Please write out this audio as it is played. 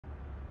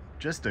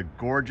Just a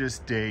gorgeous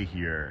day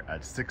here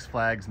at Six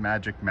Flags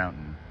Magic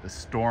Mountain. The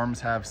storms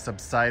have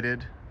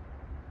subsided.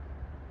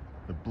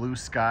 The blue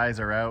skies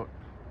are out.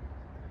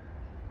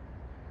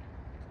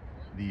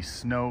 The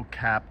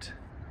snow-capped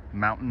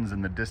mountains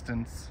in the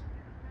distance.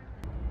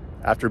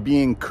 After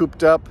being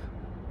cooped up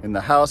in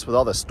the house with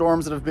all the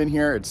storms that have been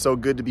here, it's so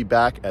good to be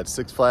back at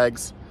Six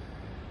Flags.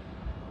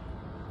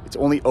 It's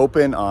only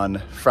open on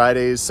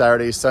Fridays,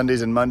 Saturdays,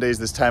 Sundays, and Mondays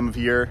this time of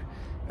year.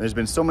 There's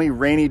been so many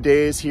rainy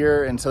days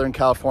here in Southern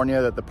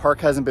California that the park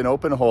hasn't been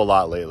open a whole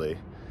lot lately.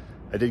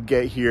 I did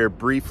get here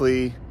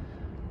briefly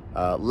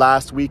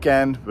last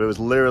weekend, but it was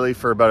literally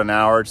for about an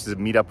hour just to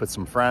meet up with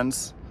some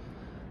friends.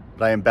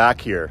 But I am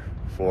back here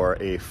for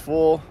a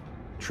full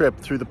trip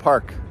through the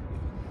park.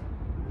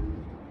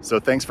 So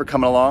thanks for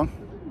coming along.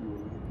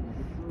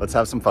 Let's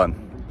have some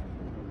fun.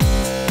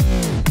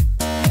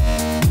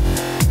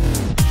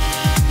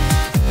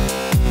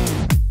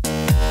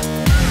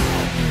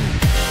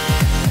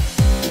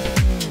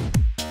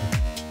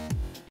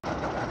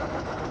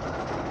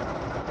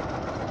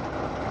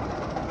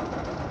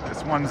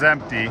 This one's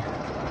empty.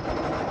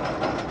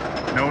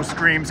 No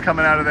screams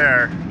coming out of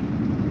there.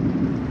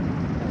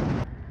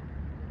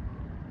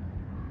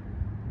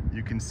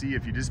 You can see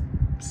if you just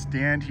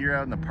stand here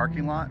out in the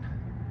parking lot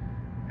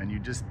and you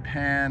just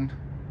pan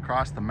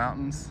across the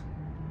mountains.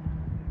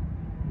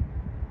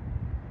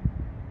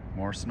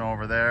 More snow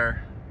over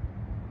there.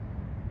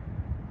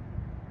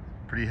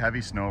 Pretty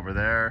heavy snow over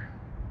there.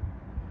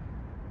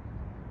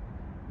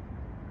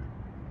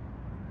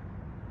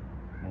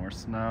 More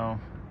snow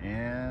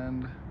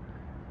and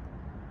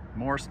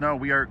more snow.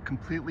 We are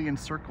completely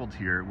encircled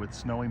here with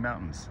snowy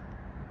mountains.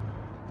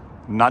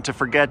 Not to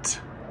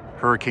forget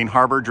Hurricane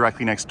Harbor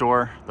directly next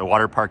door. The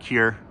water park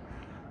here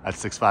at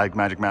Six Flags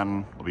Magic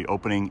Mountain will be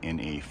opening in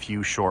a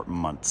few short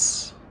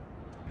months.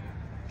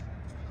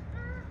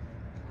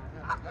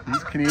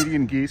 These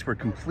Canadian geese were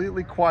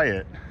completely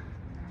quiet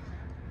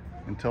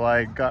until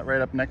I got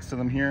right up next to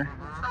them here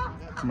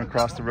from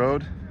across the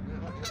road,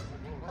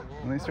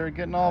 and they started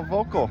getting all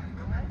vocal.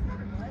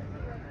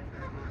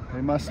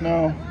 They must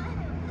know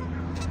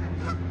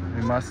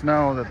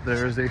that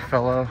there's a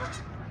fellow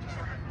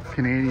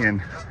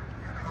Canadian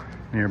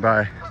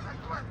nearby.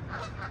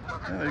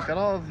 Yeah, they're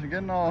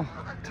getting all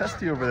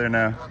testy over there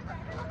now.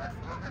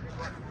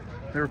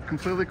 They're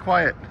completely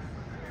quiet.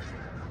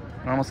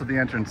 We're almost at the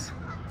entrance.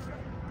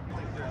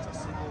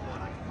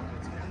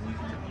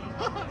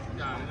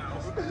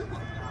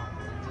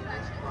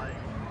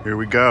 Here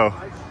we go.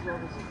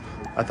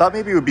 I thought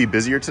maybe it would be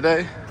busier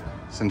today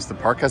since the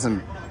park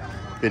hasn't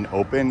been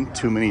open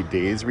too many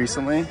days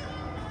recently,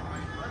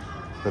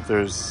 but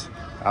there's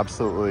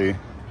absolutely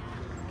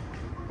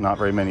not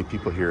very many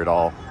people here at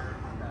all.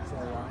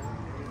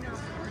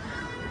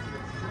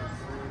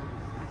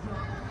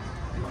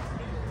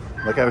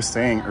 Like I was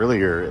saying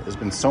earlier, there's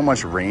been so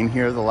much rain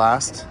here the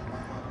last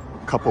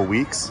couple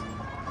weeks,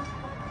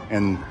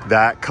 and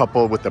that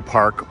coupled with the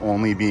park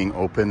only being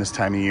open this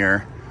time of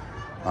year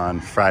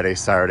on Friday,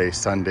 Saturday,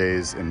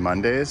 Sundays, and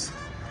Mondays,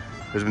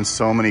 there's been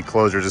so many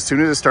closures. As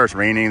soon as it starts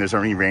raining, there's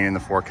already rain in the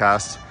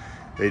forecast,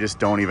 they just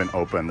don't even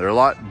open. They're a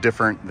lot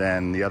different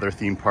than the other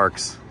theme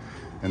parks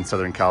in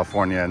Southern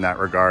California in that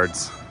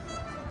regards.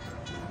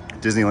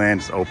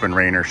 Disneyland's open,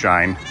 rain or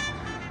shine.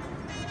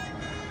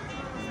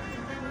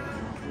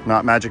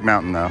 Not Magic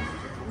Mountain though.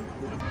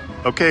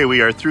 Okay, we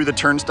are through the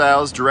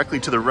turnstiles. Directly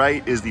to the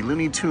right is the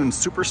Looney Tunes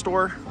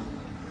Superstore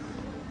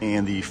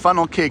and the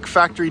funnel cake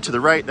factory to the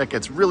right. That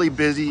gets really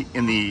busy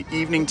in the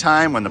evening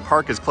time when the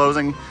park is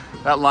closing.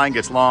 That line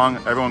gets long.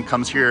 Everyone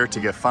comes here to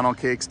get funnel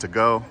cakes to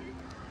go.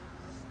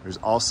 There's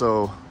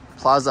also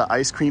Plaza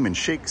Ice Cream and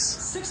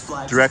Shakes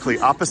directly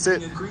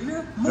opposite.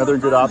 Another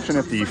good option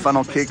if the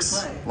funnel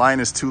cakes line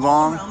is too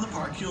long.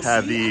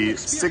 Have the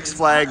Six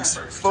Flags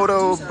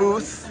photo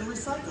booth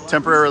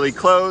temporarily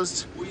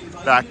closed.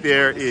 Back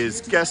there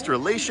is guest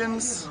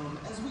relations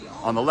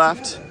on the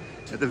left.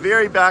 At the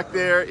very back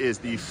there is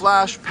the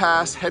Flash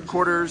Pass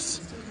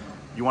headquarters.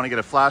 You want to get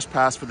a Flash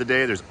Pass for the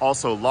day. There's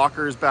also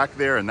lockers back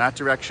there in that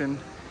direction.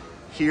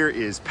 Here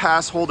is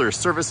pass holder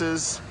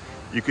services.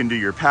 You can do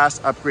your pass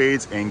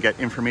upgrades and get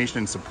information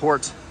and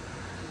support.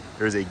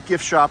 There's a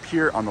gift shop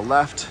here on the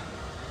left,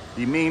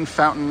 the main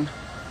fountain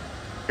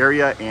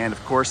area, and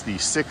of course the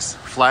Six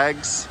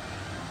Flags.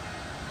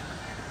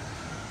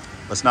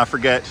 Let's not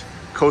forget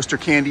Coaster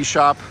Candy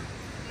Shop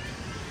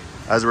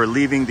as we're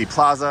leaving the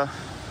plaza.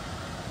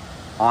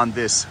 On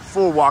this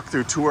full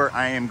walkthrough tour,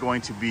 I am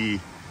going to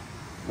be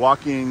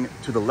walking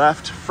to the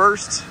left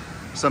first.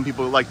 Some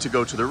people like to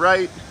go to the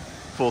right.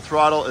 Full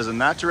throttle is in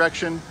that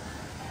direction.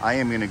 I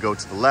am going to go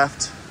to the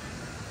left.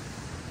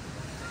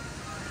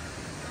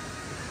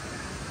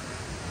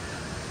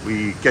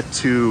 We get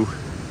to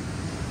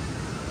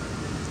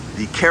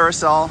the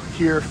carousel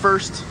here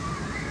first.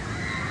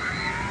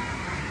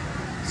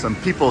 Some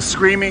people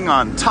screaming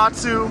on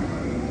Tatsu.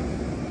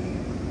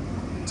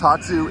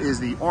 Tatsu is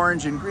the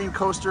orange and green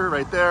coaster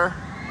right there.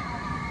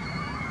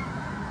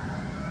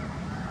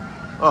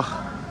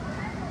 Oh,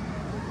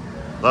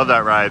 love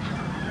that ride.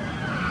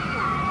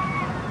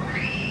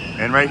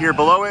 And right here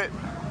below it,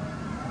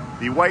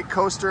 the white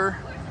coaster.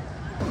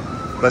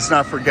 Let's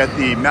not forget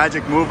the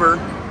Magic Mover,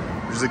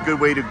 which is a good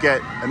way to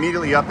get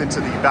immediately up into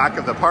the back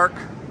of the park.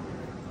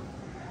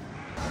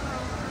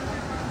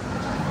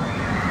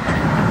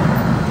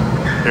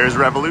 There's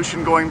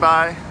Revolution going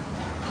by.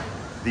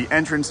 The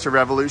entrance to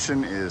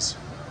Revolution is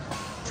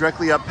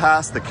directly up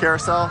past the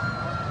carousel.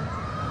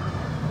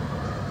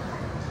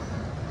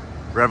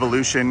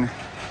 Revolution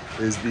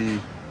is the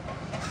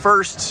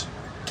first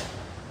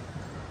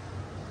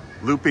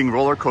looping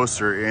roller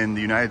coaster in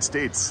the United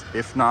States,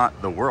 if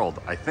not the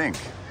world, I think.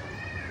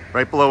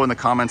 Right below in the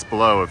comments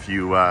below if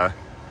you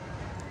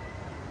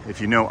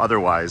know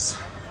otherwise.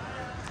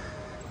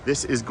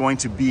 This is going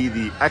to be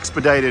the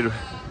expedited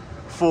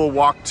full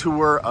walk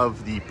tour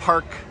of the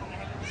park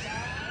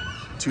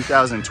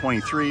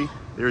 2023.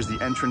 There's the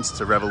entrance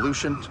to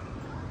Revolution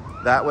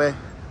that way.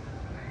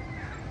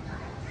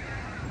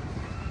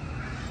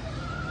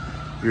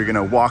 You're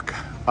gonna walk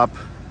up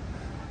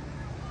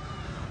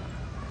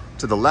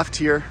to the left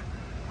here.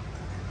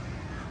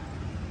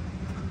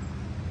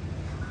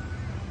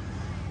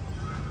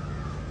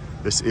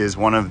 This is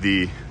one of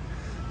the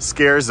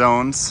scare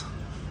zones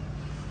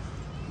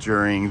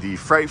during the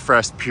Fright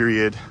Fest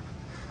period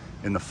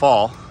in the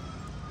fall.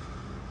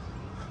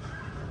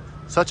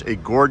 Such a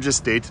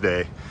gorgeous day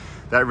today.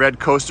 That red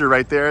coaster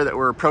right there that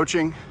we're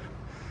approaching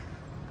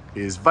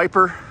is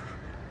Viper.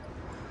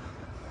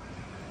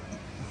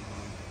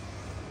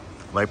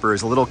 Viper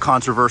is a little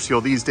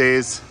controversial these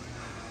days.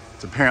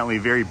 It's apparently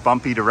very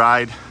bumpy to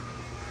ride.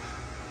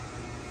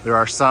 There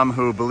are some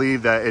who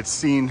believe that it's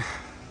seen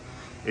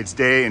its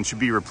day and should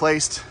be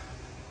replaced.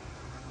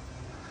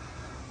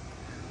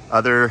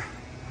 Other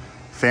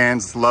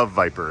fans love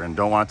Viper and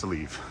don't want it to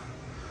leave.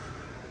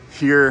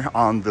 Here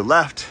on the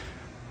left,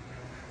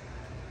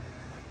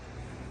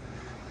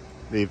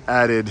 they've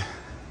added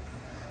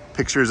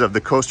pictures of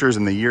the coasters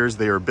and the years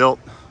they were built.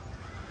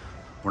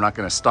 We're not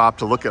going to stop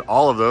to look at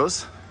all of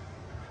those.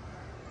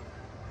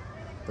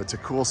 But it's a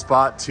cool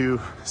spot to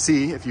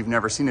see if you've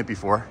never seen it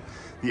before.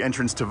 The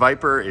entrance to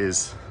Viper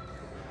is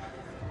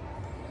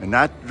in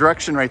that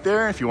direction right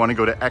there. If you want to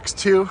go to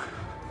X2,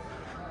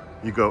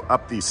 you go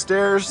up these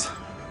stairs.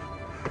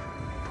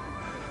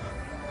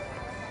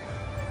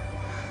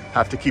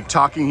 Have to keep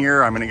talking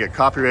here. I'm going to get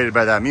copyrighted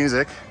by that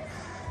music.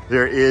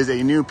 There is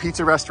a new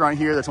pizza restaurant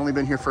here that's only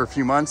been here for a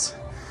few months.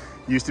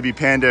 Used to be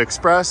Panda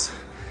Express.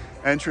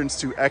 Entrance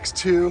to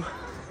X2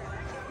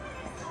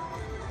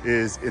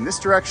 is in this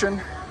direction.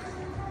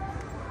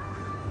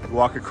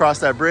 Walk across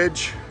that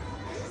bridge,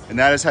 and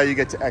that is how you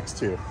get to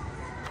X2.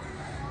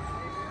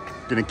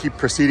 Gonna keep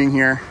proceeding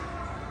here.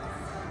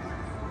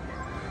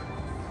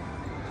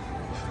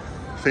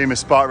 Famous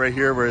spot right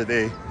here where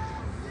they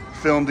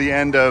filmed the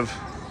end of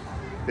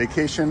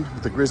Vacation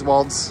with the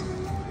Griswolds.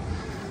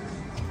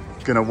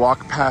 Gonna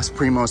walk past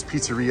Primo's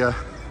Pizzeria,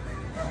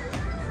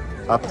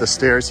 up the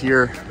stairs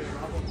here.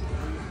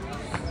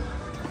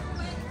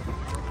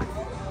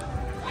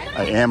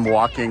 I am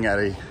walking at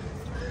a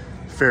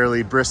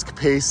fairly brisk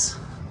pace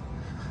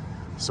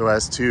so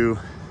as to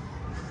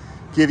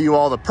give you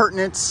all the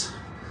pertinence,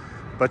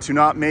 but to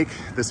not make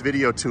this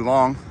video too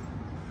long.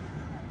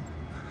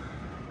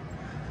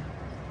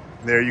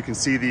 There you can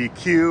see the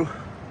queue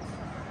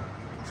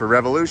for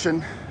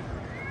Revolution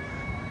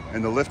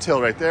and the lift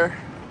hill right there.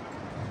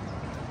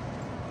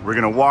 We're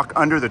gonna walk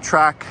under the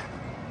track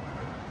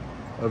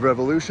of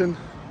Revolution.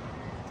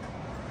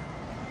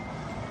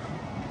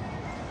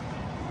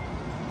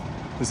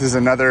 This is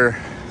another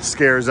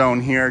scare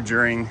zone here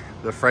during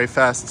the Fright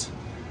Fest.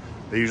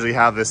 They usually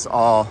have this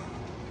all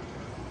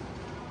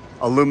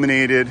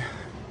illuminated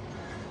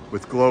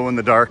with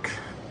glow-in-the-dark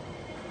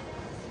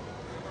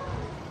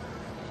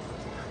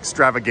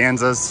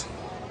extravaganzas.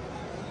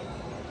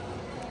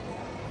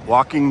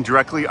 Walking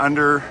directly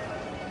under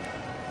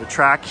the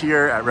track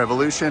here at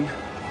Revolution.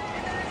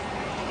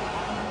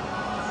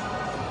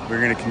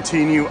 We're going to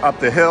continue up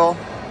the hill.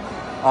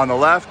 On the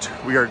left,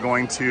 we are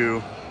going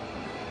to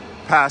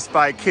pass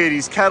by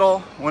Katie's Kettle,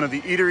 one of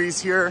the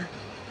eateries here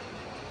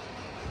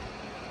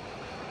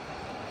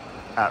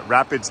at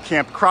Rapids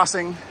Camp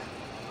Crossing.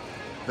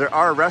 There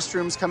are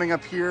restrooms coming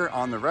up here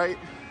on the right.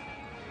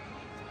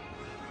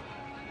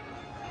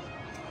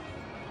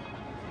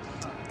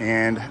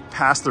 And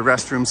past the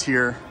restrooms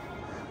here,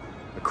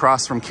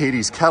 across from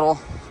Katie's Kettle,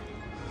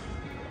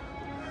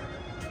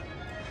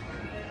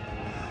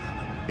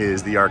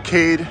 is the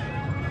arcade.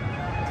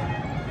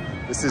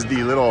 This is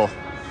the little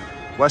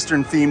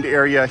Western themed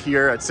area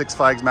here at Six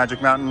Flags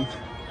Magic Mountain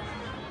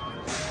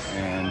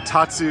and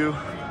Tatsu,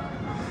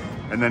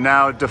 and the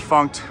now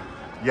defunct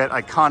yet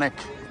iconic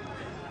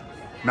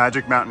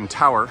Magic Mountain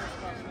Tower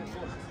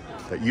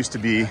that used to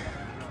be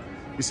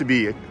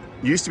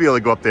able to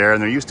go up there,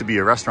 and there used to be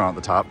a restaurant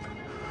at the top.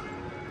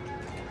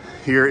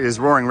 Here is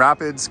Roaring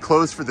Rapids,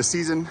 closed for the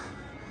season.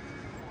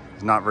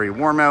 It's not very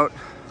warm out.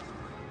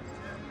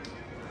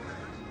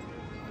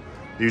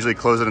 They usually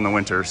close it in the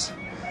winters.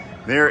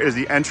 There is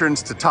the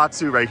entrance to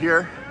Tatsu right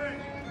here.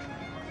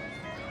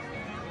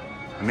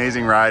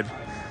 Amazing ride.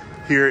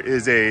 Here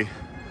is a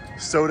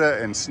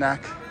soda and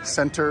snack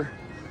center.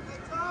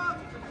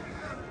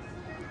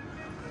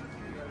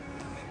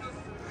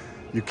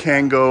 You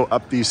can go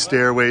up these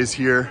stairways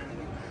here.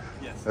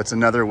 That's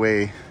another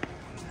way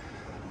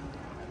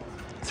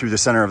through the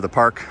center of the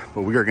park,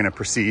 but we are going to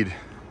proceed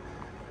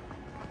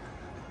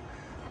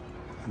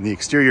in the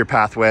exterior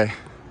pathway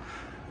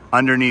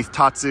underneath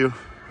Tatsu.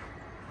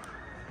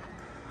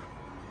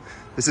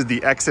 This is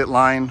the exit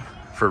line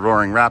for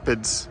Roaring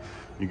Rapids.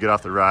 You get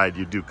off the ride,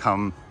 you do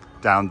come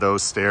down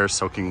those stairs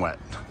soaking wet.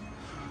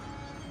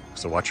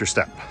 So watch your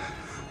step.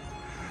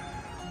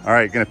 All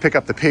right, gonna pick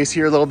up the pace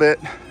here a little bit.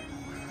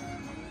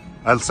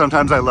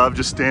 Sometimes I love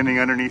just standing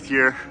underneath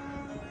here,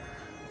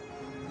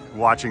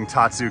 watching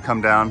Tatsu come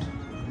down,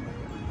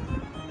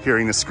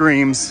 hearing the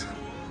screams.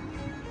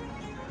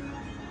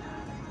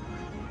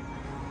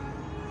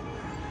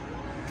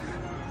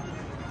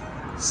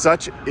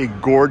 Such a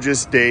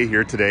gorgeous day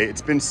here today.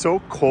 It's been so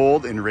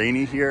cold and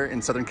rainy here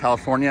in Southern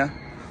California.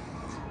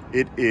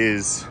 It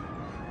is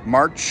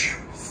March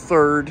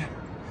 3rd.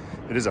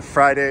 It is a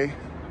Friday,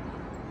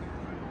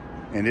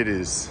 and it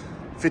is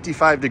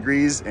 55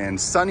 degrees and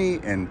sunny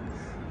and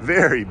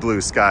very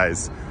blue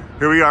skies.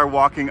 Here we are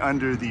walking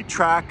under the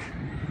track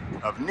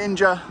of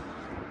Ninja.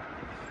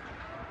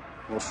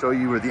 We'll show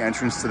you where the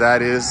entrance to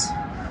that is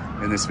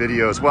in this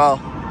video as well.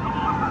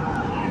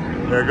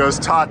 There goes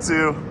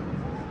Tatsu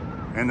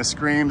and the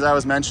screams I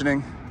was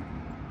mentioning.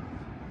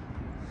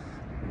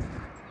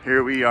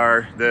 Here we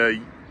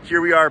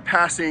are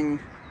passing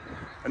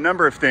a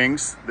number of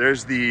things.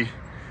 There's the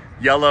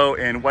yellow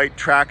and white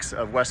tracks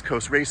of West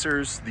Coast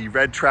Racers, the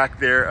red track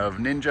there of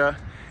Ninja,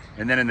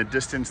 and then in the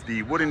distance,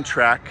 the wooden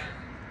track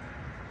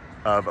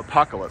of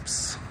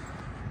Apocalypse.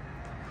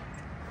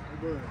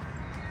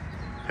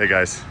 Hey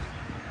guys.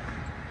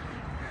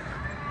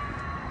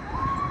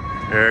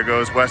 There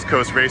goes West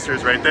Coast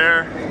Racers right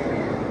there.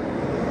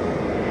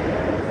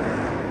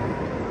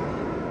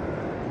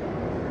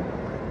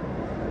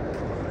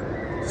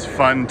 It's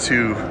fun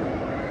to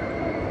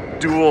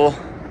duel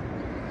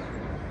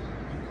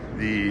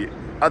the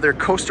other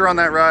coaster on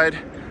that ride.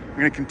 We're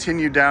gonna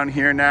continue down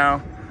here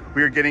now.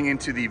 We are getting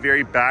into the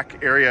very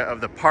back area of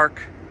the park,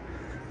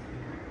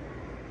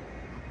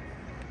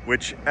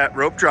 which at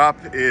rope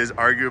drop is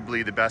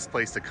arguably the best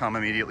place to come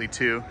immediately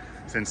to,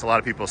 since a lot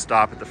of people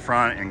stop at the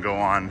front and go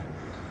on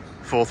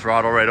full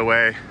throttle right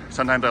away.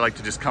 Sometimes I like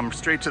to just come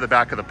straight to the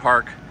back of the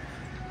park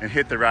and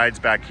hit the rides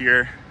back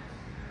here.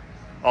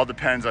 All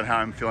depends on how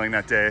I'm feeling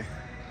that day.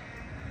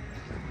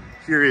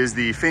 Here is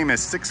the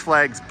famous Six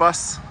Flags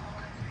bus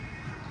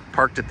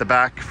parked at the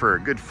back for a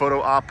good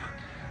photo op.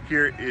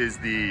 Here is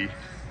the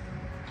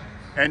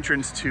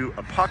entrance to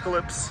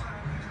Apocalypse.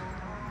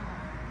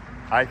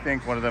 I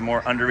think one of the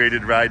more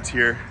underrated rides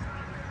here.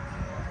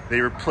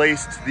 They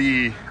replaced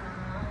the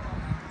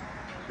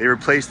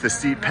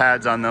seat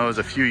pads on those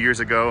a few years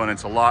ago, and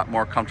it's a lot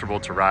more comfortable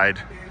to ride.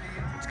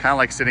 It's kind of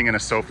like sitting in a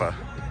sofa,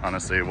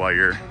 honestly, while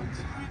you're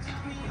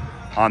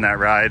on that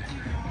ride.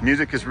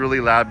 Music is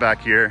really loud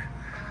back here.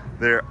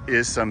 There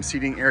is some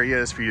seating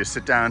areas for you to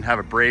sit down, have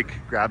a break,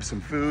 grab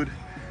some food.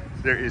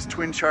 There is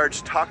Twin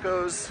Charge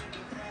Tacos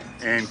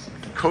and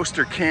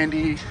Coaster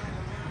Candy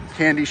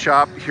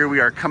shop. Here we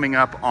are coming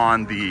up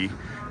on the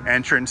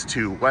entrance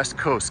to West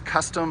Coast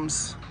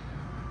Customs,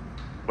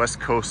 West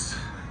Coast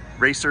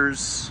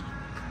Racers.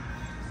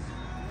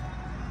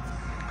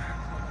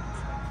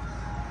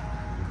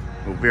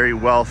 A very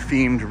well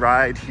themed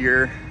ride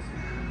here.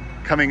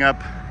 Coming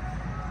up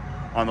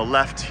on the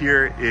left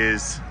here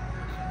is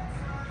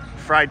a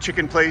fried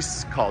chicken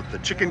place called the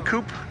Chicken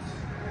Coop,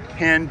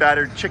 hand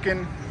battered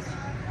chicken.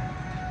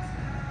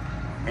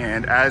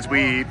 And as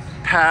we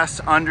pass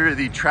under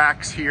the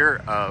tracks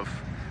here of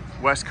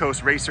West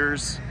Coast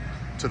Racers,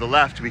 to the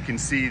left we can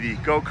see the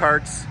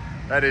go-karts.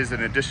 That is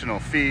an additional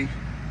fee.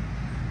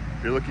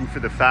 If you're looking for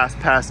the fast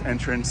pass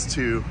entrance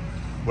to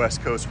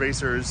West Coast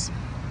Racers,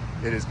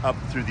 it is up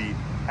through the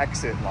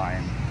exit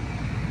line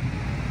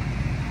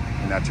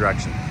in that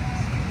direction.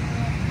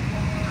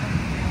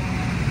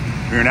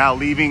 We are now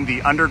leaving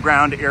the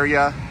underground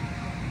area,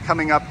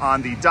 coming up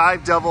on the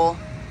Dive Devil.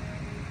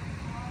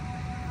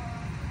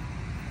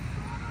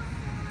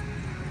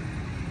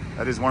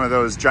 That is one of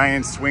those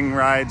giant swing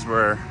rides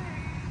where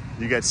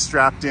you get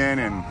strapped in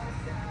and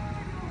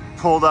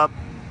pulled up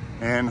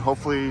and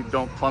hopefully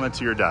don't plummet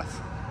to your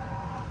death.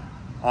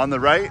 On the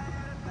right,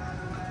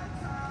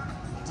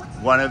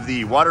 one of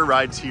the water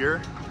rides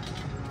here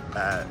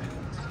at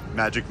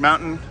Magic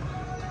Mountain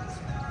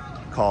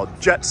called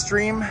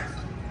Jetstream,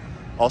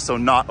 also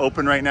not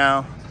open right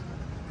now.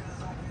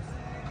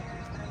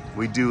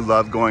 We do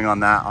love going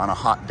on that on a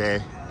hot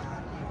day.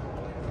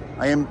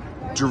 I am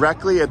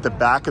directly at the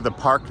back of the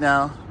park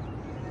now.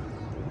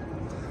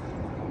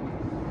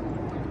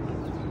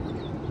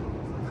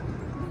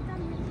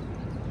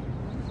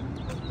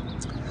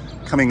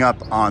 Coming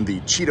up on the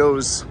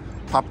Cheetos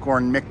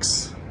popcorn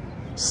mix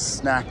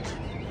snack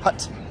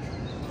hut.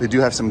 They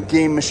do have some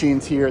game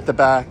machines here at the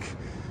back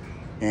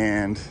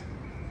and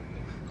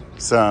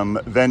some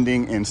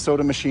vending and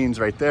soda machines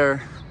right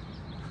there.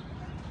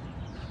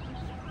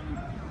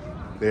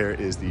 There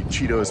is the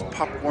Cheetos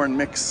popcorn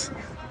mix.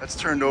 That's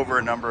turned over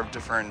a number of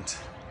different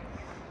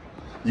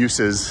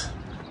uses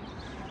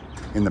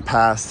in the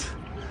past.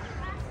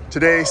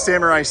 Today,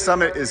 Samurai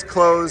Summit is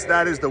closed.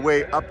 That is the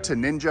way up to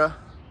Ninja.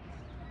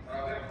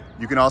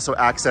 You can also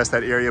access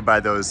that area by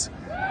those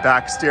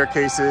back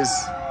staircases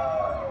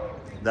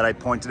that I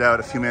pointed out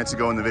a few minutes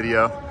ago in the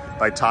video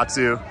by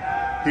Tatsu.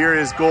 Here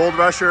is Gold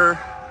Rusher,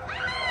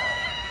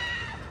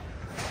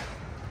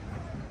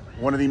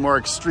 one of the more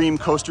extreme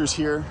coasters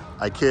here.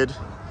 I kid.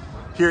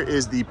 Here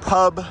is the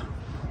pub.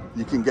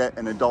 You can get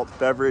an adult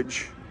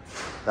beverage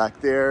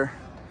back there.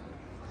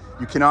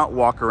 You cannot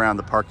walk around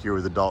the park here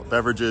with adult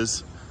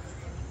beverages.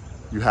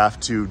 You have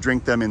to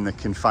drink them in the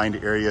confined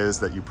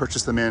areas that you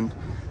purchase them in.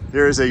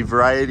 There is a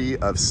variety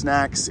of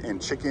snacks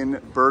and chicken,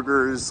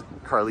 burgers,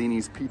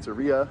 Carlini's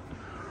Pizzeria.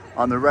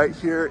 On the right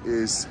here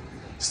is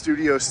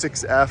Studio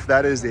 6F.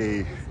 That is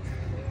a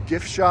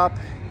gift shop,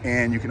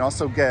 and you can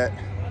also get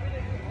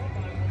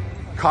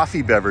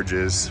coffee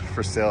beverages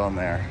for sale in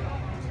there.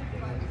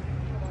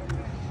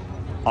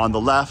 On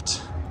the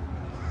left,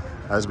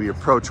 as we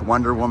approach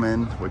Wonder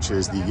Woman, which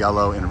is the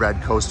yellow and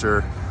red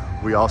coaster,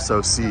 we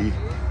also see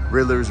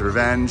Riddler's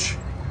Revenge,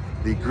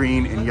 the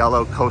green and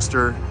yellow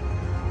coaster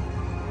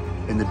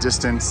in the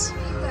distance.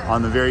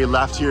 On the very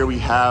left here, we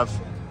have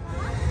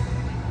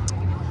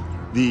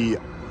the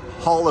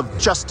Hall of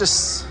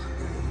Justice,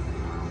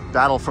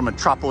 Battle for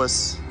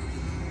Metropolis,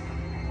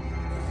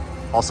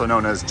 also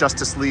known as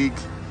Justice League.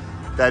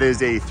 That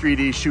is a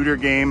 3D shooter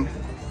game.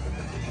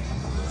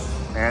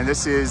 And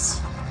this is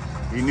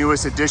the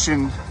newest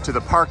addition to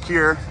the park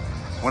here.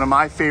 One of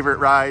my favorite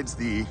rides,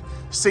 the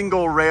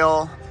single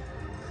rail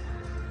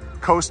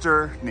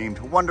coaster named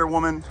Wonder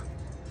Woman.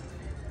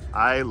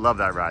 I love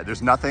that ride.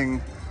 There's nothing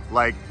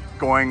like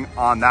going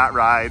on that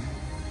ride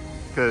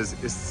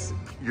because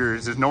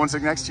there's no one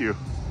sitting next to you.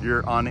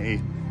 You're on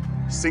a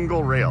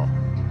single rail.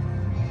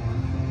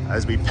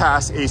 As we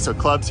pass Ace of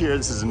Clubs here,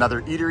 this is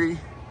another eatery.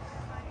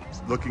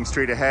 Looking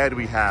straight ahead,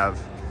 we have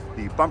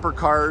the bumper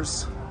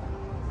cars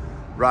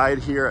ride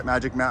here at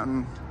Magic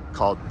Mountain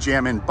called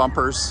Jammin'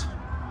 Bumpers.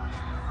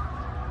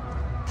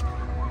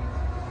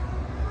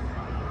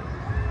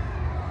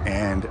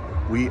 And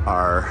we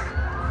are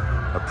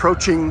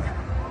approaching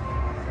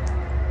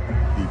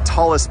the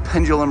tallest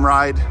pendulum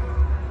ride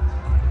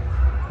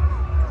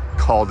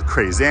called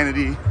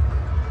Crazanity.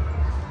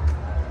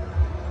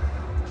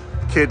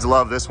 Kids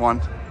love this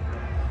one.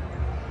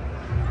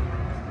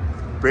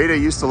 Breda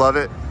used to love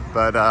it,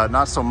 but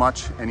not so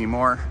much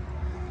anymore.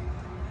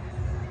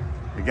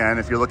 Again,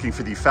 if you're looking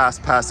for the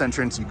fast pass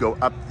entrance, you go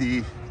up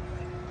the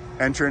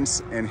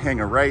entrance and hang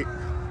a right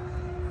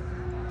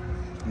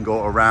and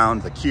go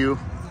around the queue.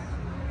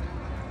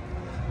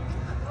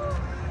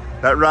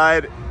 That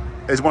ride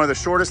is one of the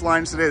shortest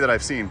lines today that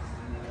I've seen.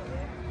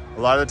 A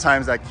lot of the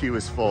times that queue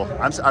is full.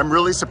 I'm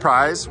really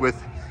surprised with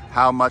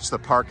how much the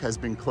park has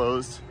been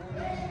closed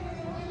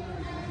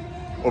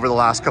over the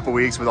last couple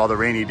weeks with all the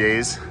rainy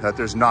days, that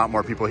there's not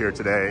more people here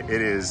today.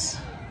 It is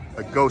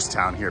a ghost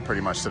town here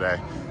pretty much today.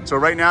 So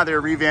right now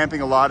they're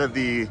revamping a lot of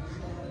the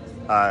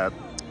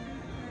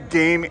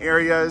game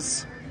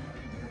areas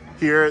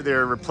here.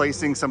 They're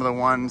replacing some of the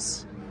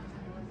ones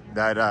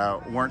that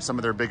weren't some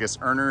of their biggest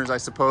earners, I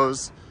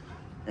suppose.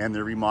 And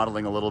they're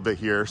remodeling a little bit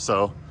here.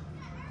 So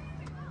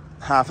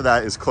half of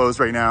that is closed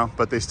right now,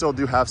 but they still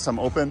do have some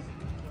open.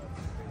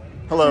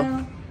 Hello.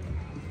 Hello.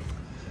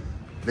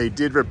 They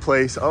did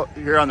replace, oh,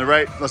 here on the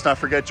right, let's not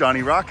forget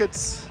Johnny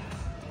Rockets.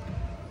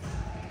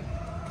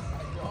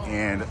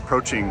 And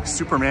approaching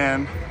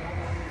Superman.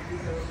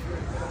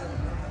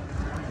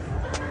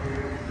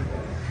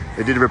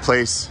 They did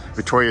replace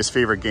Victoria's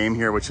favorite game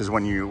here, which is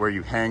where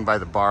you hang by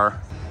the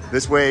bar.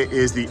 This way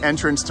is the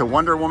entrance to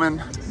Wonder Woman,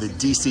 the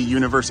DC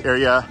Universe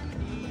area.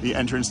 The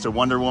entrance to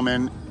Wonder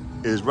Woman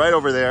is right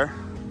over there.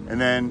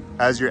 And then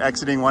as you're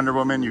exiting Wonder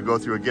Woman, you go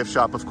through a gift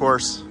shop, of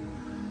course.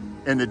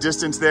 In the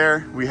distance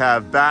there, we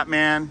have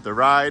Batman, the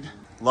ride.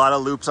 A lot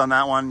of loops on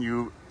that one.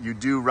 You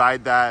do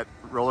ride that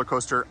roller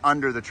coaster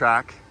under the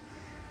track.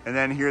 And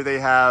then here they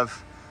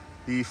have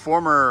the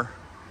former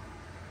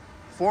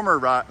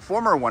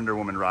Wonder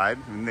Woman ride.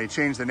 And they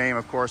changed the name,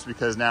 of course,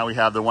 because now we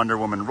have the Wonder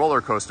Woman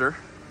roller coaster.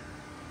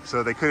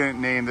 So they couldn't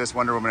name this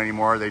Wonder Woman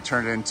anymore. They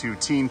turned it into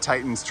Teen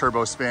Titans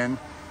Turbo Spin.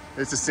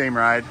 It's the same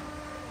ride,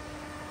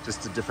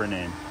 just a different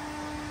name.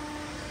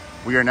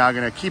 We are now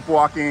gonna keep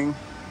walking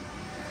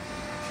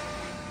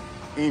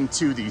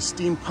into the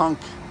Steampunk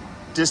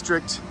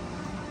District.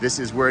 This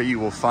is where you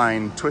will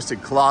find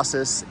Twisted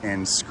Colossus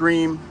and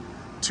Scream,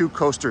 two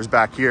coasters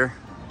back here.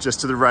 Just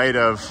to the right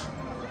of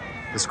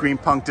the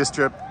Steampunk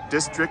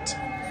District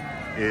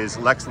is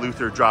Lex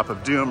Luthor Drop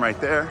of Doom right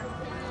there,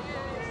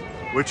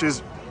 which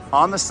is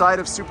on the side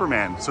of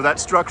Superman. So that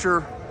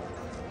structure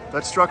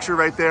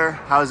right there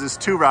houses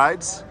two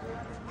rides.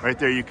 Right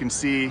there you can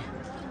see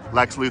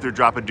Lex Luthor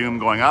Drop of Doom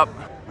going up.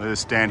 I'll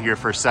just stand here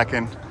for a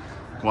second,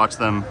 watch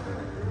them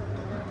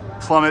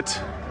plummet.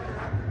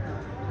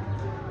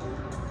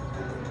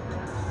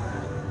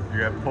 You're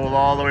got pulled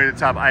all the way to the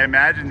top. I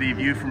imagine the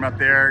view from up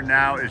there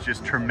now is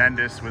just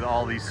tremendous with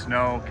all these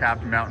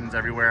snow-capped mountains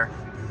everywhere.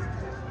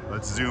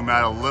 Let's zoom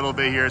out a little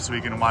bit here so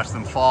we can watch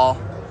them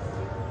fall.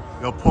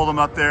 They'll pull them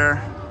up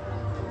there.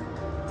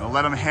 They'll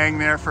let them hang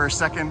there for a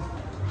second,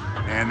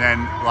 and then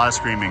a lot of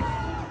screaming.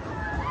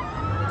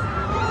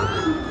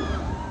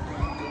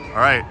 All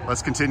right,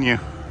 let's continue.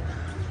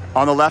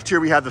 On the left here,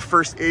 we have the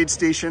first aid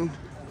station.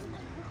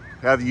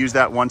 I've used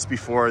that once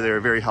before. They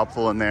were very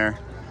helpful in there.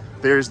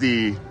 There's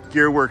the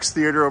Gearworks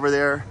Theater over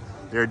there.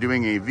 They're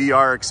doing a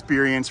VR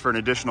experience for an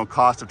additional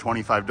cost of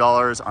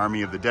 $25,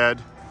 Army of the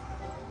Dead.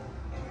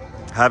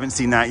 Haven't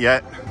seen that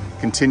yet.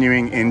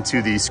 Continuing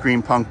into the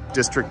Scream Punk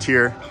district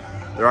here.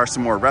 There are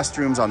some more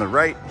restrooms on the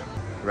right.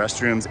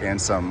 Restrooms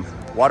and some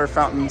water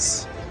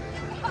fountains.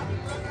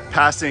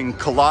 Passing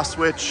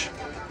Coloswitch,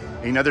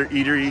 another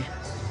eatery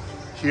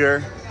here.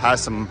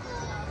 Has some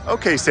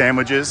okay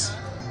sandwiches,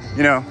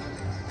 you know,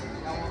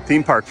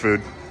 theme park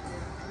food.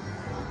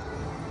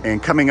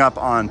 And coming up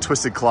on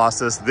Twisted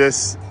Colossus,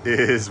 this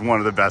is one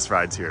of the best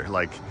rides here.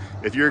 Like,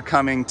 if you're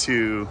coming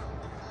to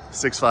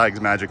Six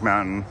Flags Magic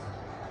Mountain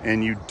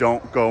and you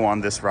don't go on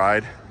this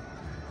ride,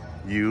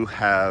 you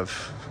have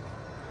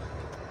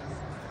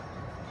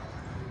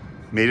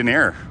made an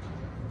error,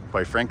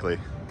 quite frankly.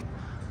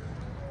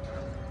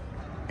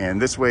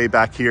 And this way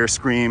back here,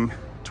 Scream,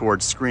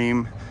 towards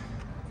Scream,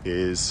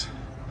 is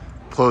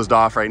closed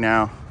off right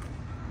now.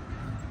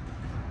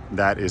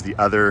 That is the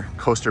other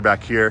coaster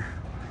back here,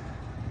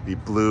 the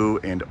blue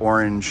and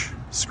orange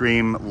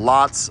Scream.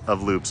 Lots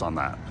of loops on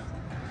that.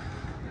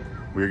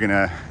 We're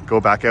gonna go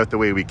back out the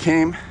way we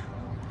came.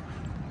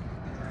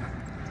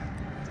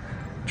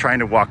 Trying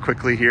to walk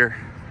quickly here.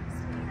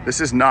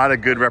 This is not a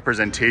good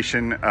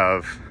representation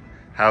of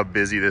how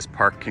busy this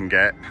park can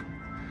get.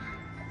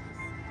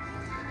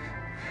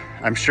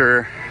 I'm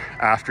sure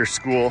after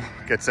school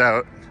gets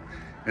out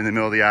in the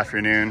middle of the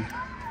afternoon,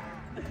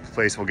 the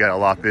place will get a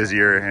lot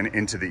busier and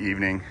into the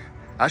evening.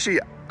 Actually,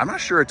 I'm not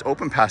sure it's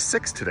open past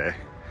 6 today,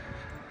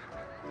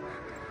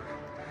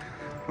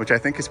 which I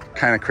think is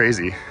kind of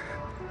crazy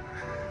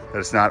that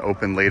it's not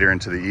open later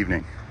into the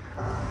evening.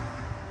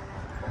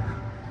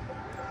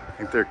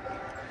 I think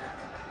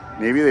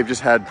maybe they've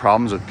just had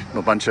problems with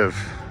a bunch of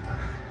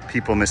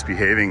people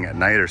misbehaving at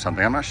night or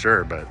something. I'm not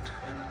sure, but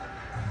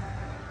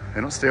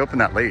they don't stay open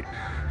that late.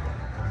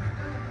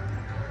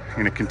 I'm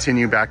gonna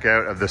continue back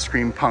out of the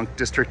Scream Punk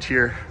district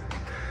here.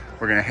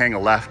 We're gonna hang a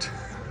left.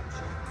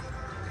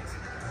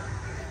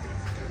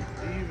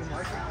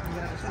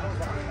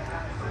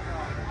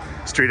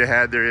 Straight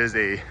ahead, there is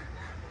a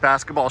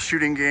basketball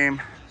shooting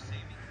game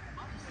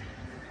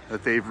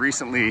that they've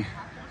recently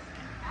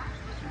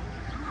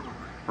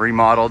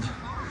remodeled.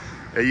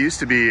 It used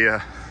to be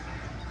a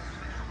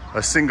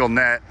single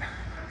net,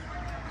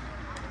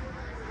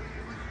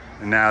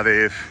 and now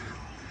they've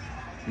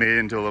made it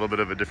into a little bit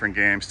of a different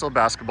game. Still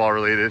basketball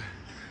related.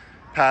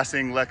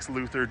 Passing Lex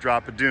Luthor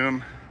Drop of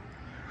Doom.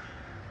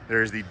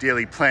 There's the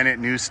Daily Planet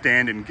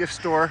newsstand and gift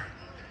store.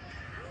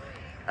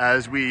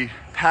 As we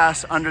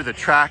pass under the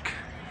track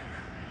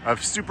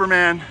of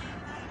Superman,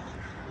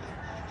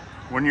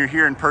 when you're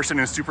here in person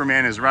and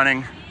Superman is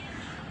running,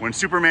 when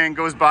Superman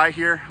goes by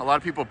here, a lot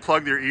of people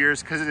plug their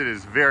ears because it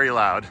is very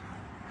loud.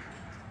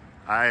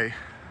 I,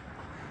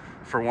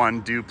 for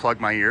one, do plug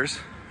my ears.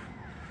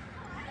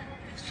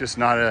 It's just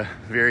not a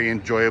very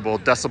enjoyable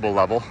decibel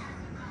level.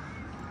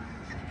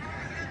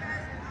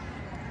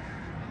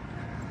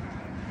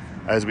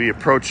 As we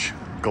approach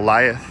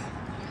Goliath,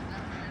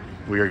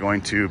 we are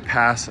going to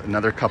pass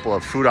another couple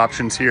of food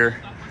options here.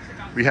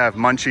 We have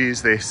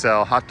Munchies. They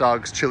sell hot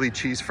dogs, chili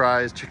cheese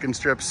fries, chicken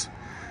strips,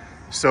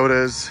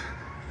 sodas.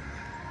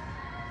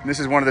 And this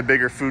is one of the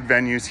bigger food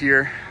venues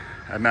here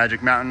at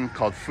Magic Mountain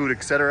called Food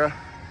Etc.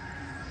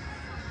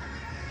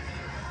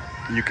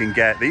 You can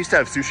get, they used to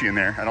have sushi in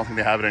there. I don't think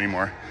they have it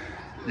anymore.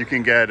 You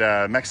can get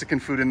Mexican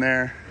food in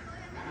there.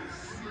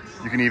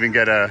 You can even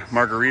get a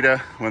margarita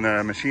when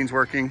the machine's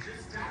working.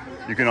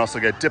 You can also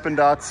get Dippin'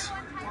 Dots.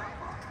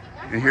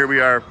 And here we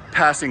are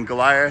passing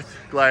Goliath.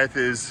 Goliath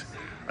is,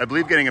 I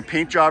believe, getting a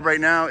paint job right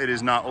now. It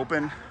is not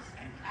open,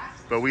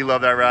 but we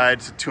love that ride.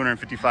 It's a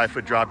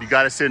 255-foot drop. You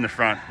gotta sit in the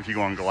front if you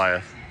go on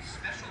Goliath.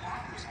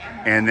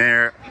 And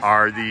there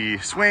are the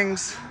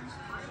swings.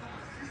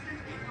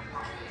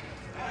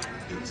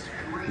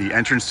 The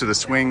entrance to the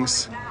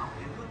swings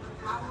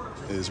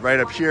is right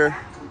up here,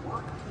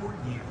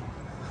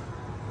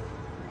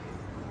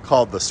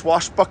 called the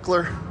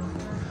Swashbuckler.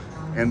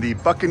 And the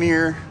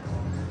Buccaneer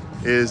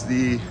is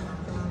the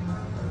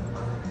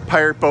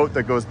pirate boat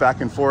that goes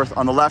back and forth.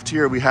 On the left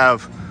here, we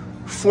have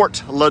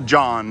Fort La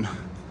John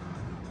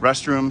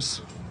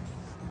restrooms.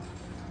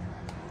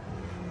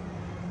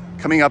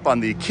 Coming up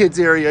on the kids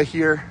area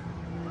here.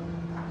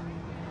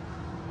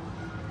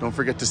 Don't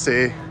forget to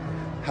say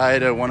hi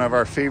to one of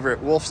our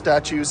favorite wolf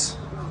statues.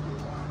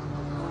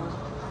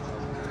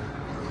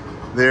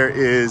 There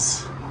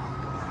is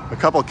a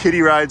couple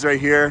kiddie rides right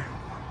here.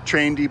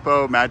 Train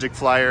Depot, Magic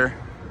Flyer.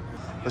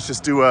 Let's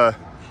just do a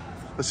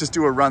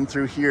run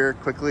through here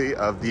quickly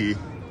of the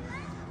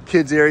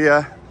kids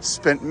area.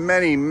 Spent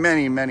many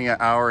an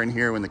hour in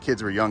here when the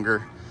kids were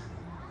younger.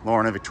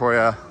 Lauren and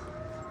Victoria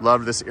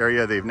loved this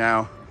area. They've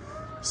now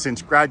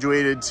since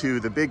graduated to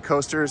the big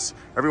coasters.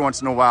 Every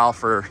once in a while,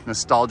 for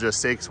nostalgia's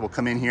sakes, we'll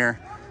come in here.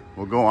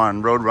 We'll go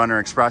on Roadrunner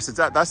Express.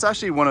 That's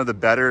actually one of the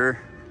better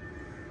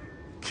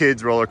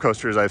kids roller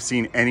coasters I've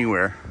seen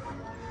anywhere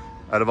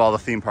out of all the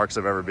theme parks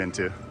I've ever been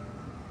to.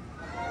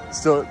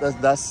 Still,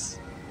 that's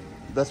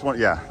one,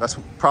 yeah, that's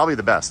probably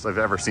the best I've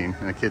ever seen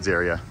in a kids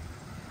area.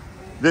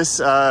 This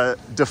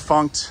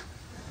defunct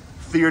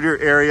theater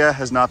area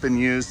has not been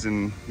used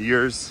in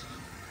years.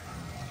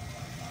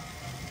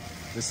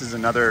 This is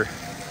another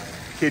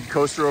kid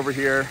coaster over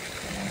here.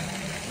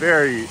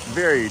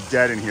 Very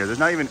dead in here. There's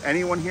not even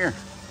anyone here.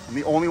 I'm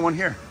the only one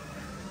here.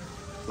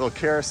 Little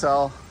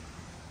carousel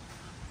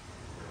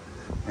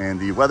and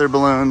the weather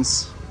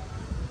balloons.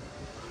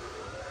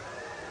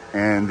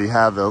 And they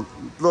have the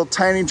little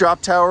tiny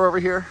drop tower over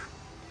here.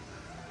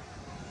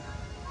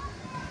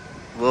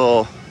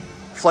 Little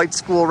flight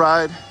school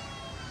ride.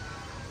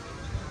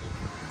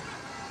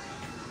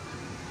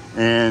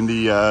 And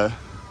the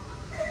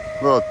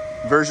little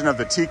version of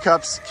the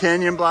teacups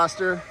canyon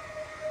blaster.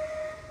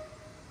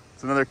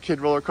 It's another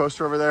kid roller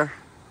coaster over there.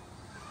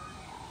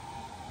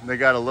 And they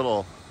got a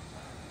little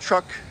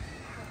truck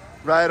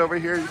ride over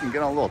here. You can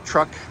get on a little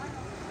truck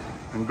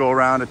and go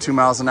around at 2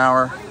 miles an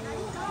hour.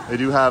 They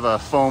do have a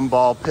foam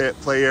ball pit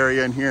play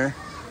area in here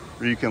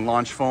where you can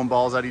launch foam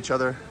balls at each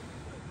other.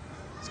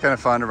 It's kind of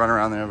fun to run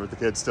around there with the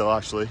kids still,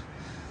 actually.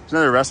 There's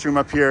another restroom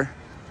up here.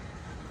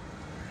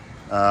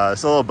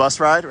 It's a little bus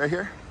ride right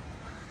here.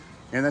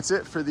 And that's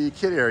it for the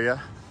kid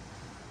area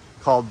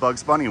called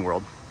Bugs Bunny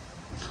World.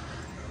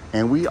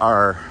 And we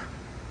are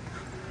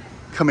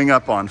coming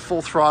up on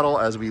full throttle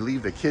as we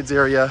leave the kids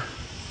area.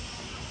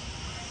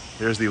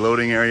 There's the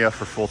loading area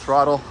for full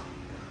throttle.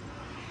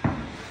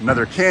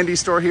 Another candy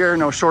store here.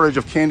 No shortage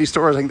of candy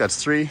stores. I think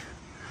that's 3.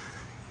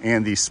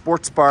 And the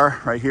sports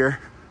bar right here.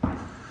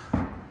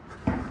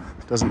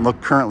 Doesn't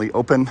look currently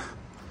open.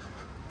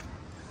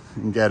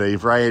 You can get a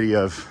variety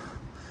of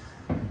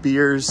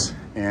beers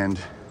and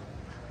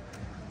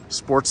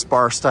sports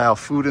bar style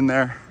food in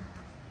there.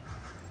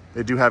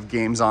 They do have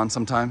games on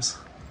sometimes.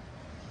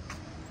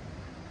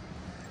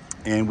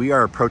 And we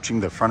are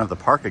approaching the front of the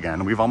park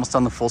again. We've almost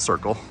done the full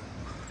circle.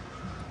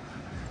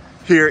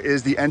 Here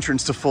is the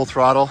entrance to Full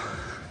Throttle.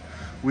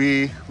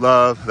 We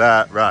love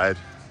that ride.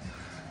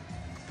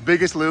 The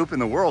biggest loop in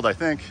the world, I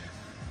think.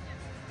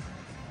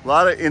 A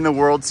lot of in the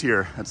worlds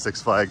here at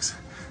Six Flags.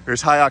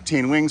 There's High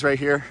Octane Wings right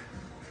here.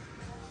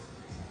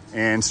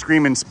 And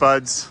Screamin'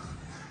 Spuds.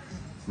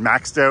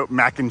 Maxed out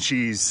mac and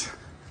cheese.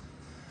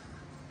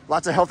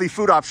 Lots of healthy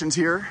food options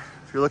here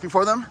if you're looking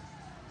for them.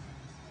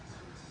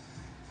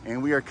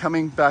 And we are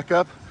coming back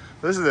up.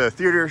 This is the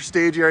theater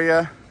stage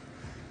area.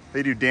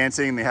 They do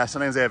dancing.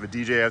 Sometimes they have a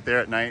DJ out there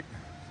at night.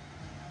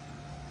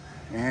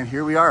 And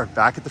here we are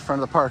back at the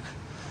front of the park.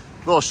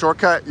 A little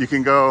shortcut. You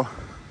can go,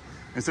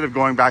 instead of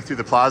going back through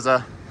the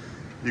plaza,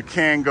 you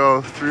can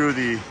go through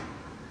the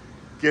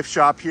gift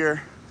shop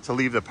here to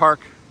leave the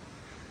park.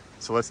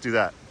 So let's do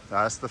that.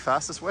 That's the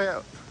fastest way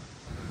out.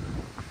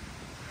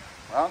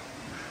 Well,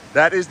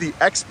 that is the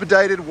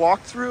expedited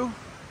walkthrough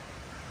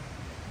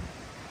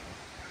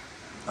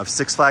of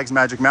Six Flags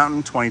Magic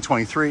Mountain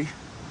 2023.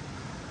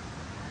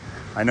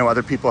 I know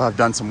other people have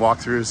done some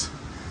walkthroughs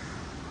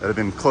that have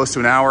been close to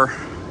an hour.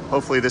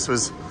 Hopefully this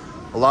was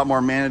a lot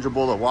more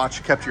manageable to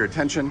watch, kept your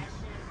attention.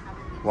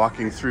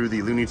 Walking through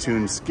the Looney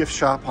Tunes gift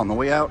shop on the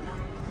way out.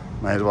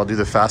 Might as well do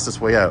the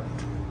fastest way out.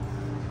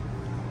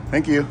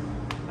 Thank you.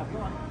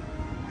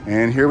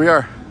 And here we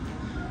are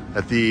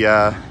at the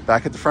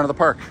back at the front of the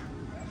park.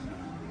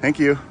 Thank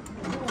you.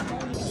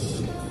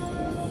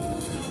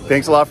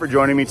 Thanks a lot for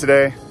joining me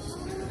today.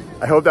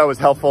 I hope that was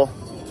helpful.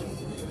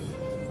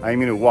 I'm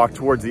going to walk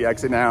towards the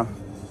exit now.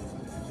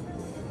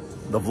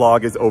 The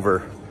vlog is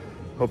over.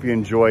 Hope you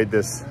enjoyed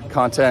this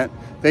content.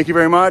 Thank you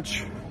very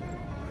much.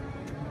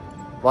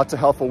 Lots of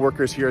helpful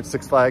workers here at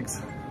Six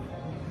Flags.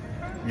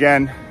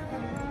 Again,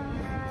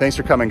 thanks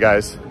for coming,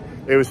 guys.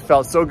 It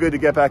felt so good to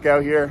get back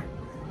out here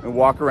and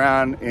walk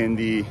around in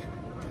the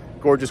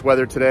gorgeous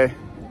weather today.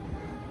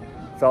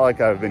 Felt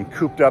like I've been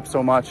cooped up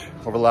so much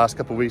over the last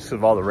couple of weeks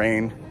of all the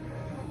rain.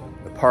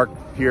 The park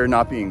here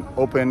not being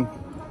open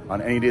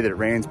on any day that it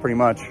rains pretty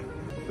much.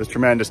 It was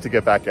tremendous to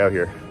get back out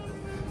here.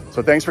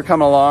 So thanks for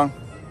coming along.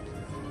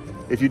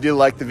 If you did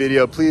like the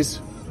video, please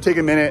take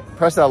a minute,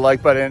 press that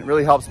like button. It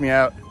really helps me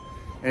out.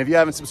 And if you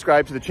haven't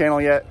subscribed to the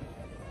channel yet,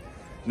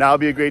 now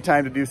would be a great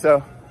time to do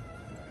so.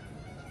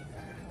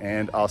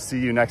 And I'll see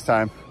you next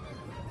time.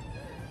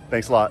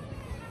 Thanks a lot.